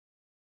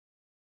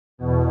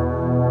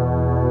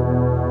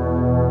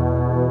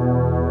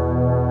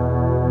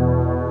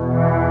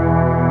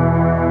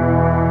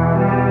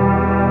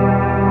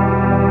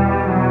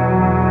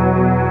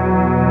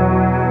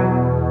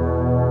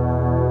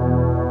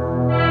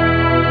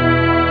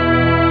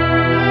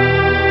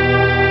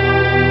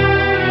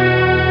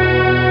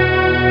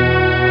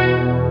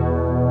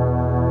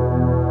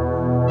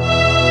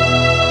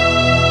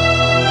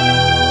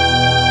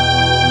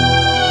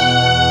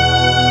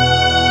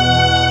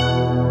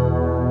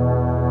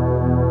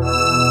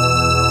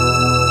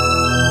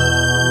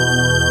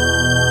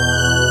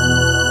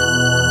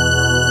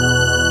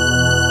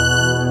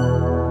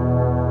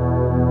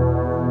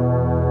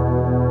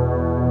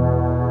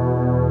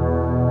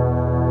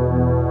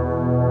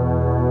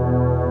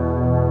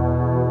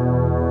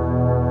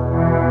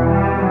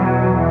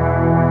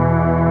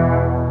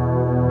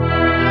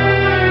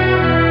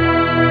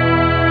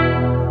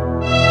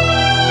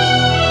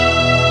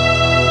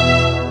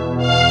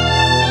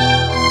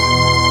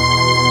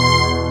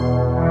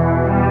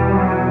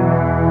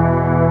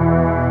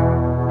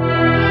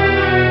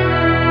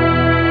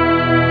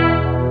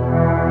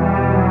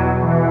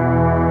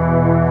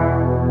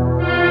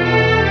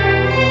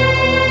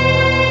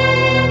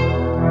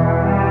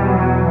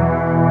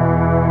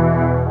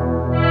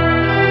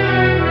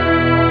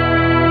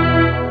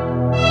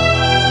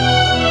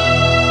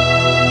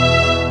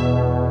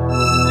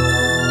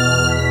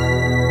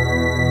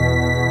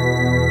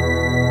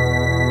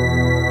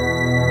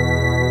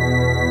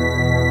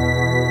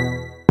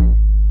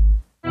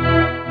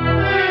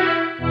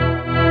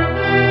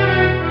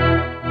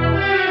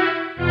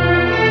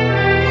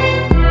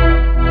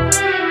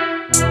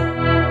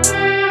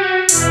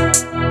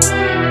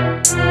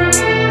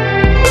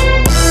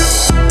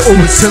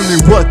tell me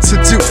what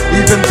to do.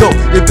 Even though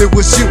if it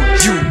was you,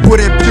 you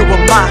wouldn't be in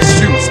my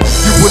shoes.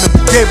 You wouldn't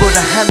be able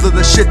to handle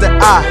the shit that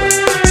I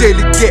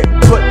daily get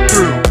put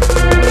through.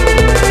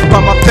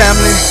 By my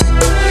family,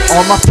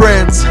 all my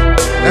friends,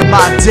 and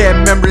my dead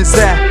memories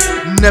that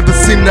never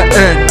seem to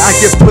end. I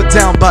get put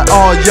down by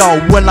all y'all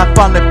when I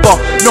finally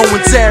fall. No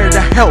one's there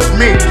to help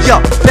me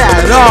up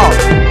at all.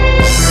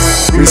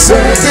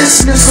 Reserve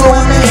this new so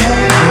I'm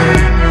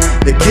hanging.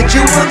 The kid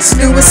you once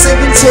knew is safe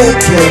and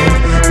taken.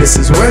 This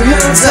is where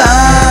he'll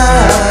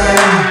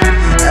die,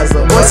 as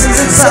the voices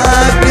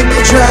inside leave me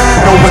dry.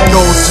 No one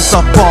knows just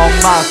how far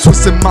my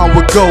twisted mind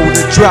would go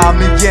to drive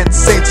me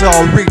insane till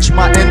I reach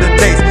my end of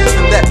days.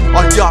 And let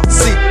all y'all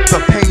see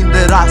the pain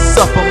that I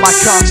suffer. My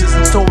conscience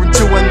is torn in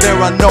two and there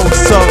are no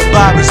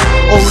survivors.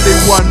 Only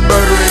one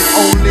murder and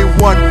only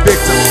one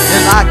victim,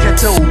 and I can't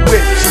tell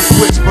which is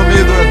which from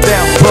either of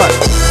them. But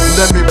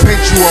let me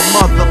paint you a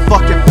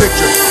motherfucking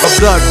picture. A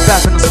blood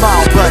bath and a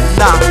smile, but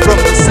not from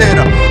the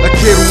center. A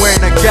kid wearing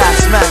a gas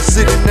mask,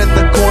 sitting in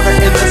the corner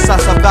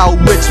indecisive about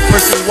which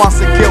person wants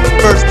to kill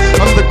first.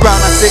 On the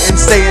ground I sit and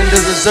stay in the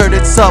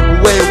deserted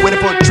subway, waiting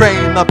for a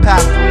train, the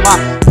path from my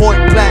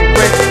point blank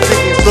range.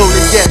 Thinking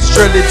slowly yet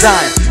surely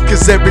dying,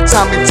 cause every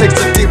time he takes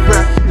a deep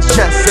breath, his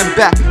chest and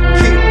back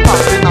keep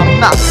popping. I'm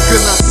not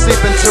gonna sleep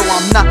until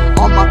I'm not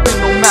on my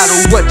feet. No matter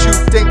what you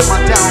think my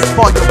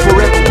downfall, you're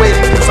forever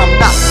waiting, cause I'm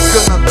not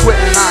gonna quit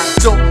and I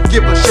don't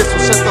give a shit. So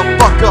shut the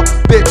fuck up,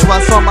 bitch, while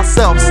I saw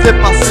myself slip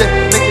by slip,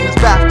 making this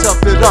bathtub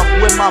fill up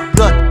with my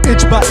blood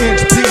inch by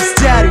inch. Please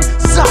daddy,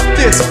 stop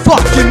this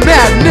fucking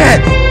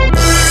madness.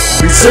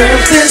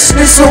 Reserve this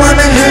new so I'm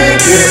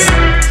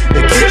hanging.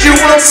 The kid you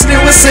once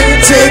knew is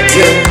saying take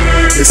it.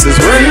 This is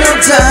where he'll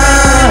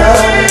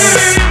die,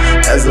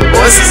 as the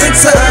voices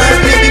inside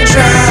leave me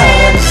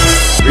dry.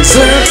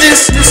 Reserve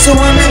this new so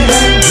I'm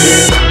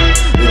hanging.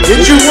 The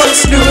kid you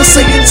once knew is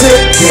saying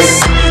take it.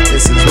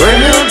 This is where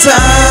he'll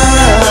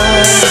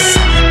die,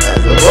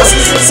 as the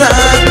voices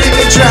inside leave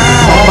me dry.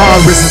 My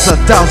mind races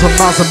 1,000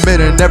 miles a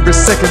minute, and every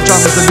second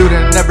drama is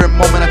eluding. And every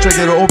moment I try to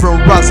get over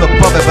and rise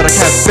above it, but I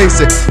can't face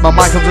it. My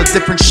mind comes with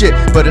different shit,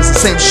 but it's the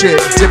same shit,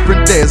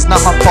 different day. It's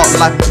not my fault,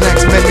 life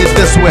next made me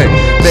this way.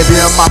 Maybe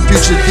in my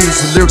future these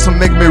lyrics will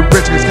make me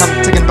rich, cause I'm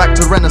taking back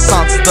to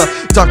Renaissance. The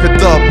darker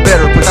the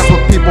better, but that's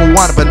what people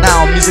wanted. But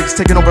now music's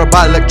taken over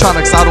by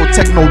electronics, auto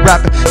techno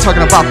rapping,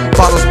 talking about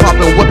bottles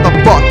popping. What the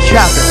fuck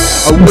happened?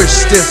 I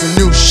wish this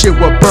new shit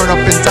would burn up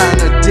and die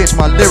in a ditch.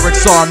 My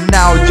lyrics are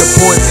now your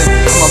poison.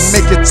 I'ma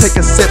make it take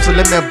a sip, so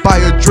let me buy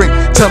a drink.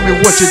 Tell me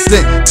what you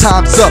think.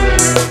 Time's up,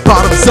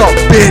 bottoms up,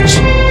 bitch.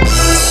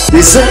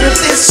 Reserve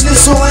this new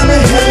so I'm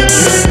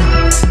hanging.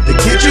 The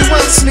kid you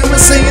once knew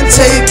is saying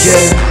take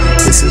it.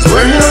 This is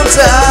where he'll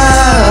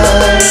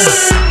die,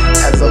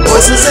 as the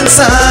voices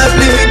inside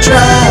bleed.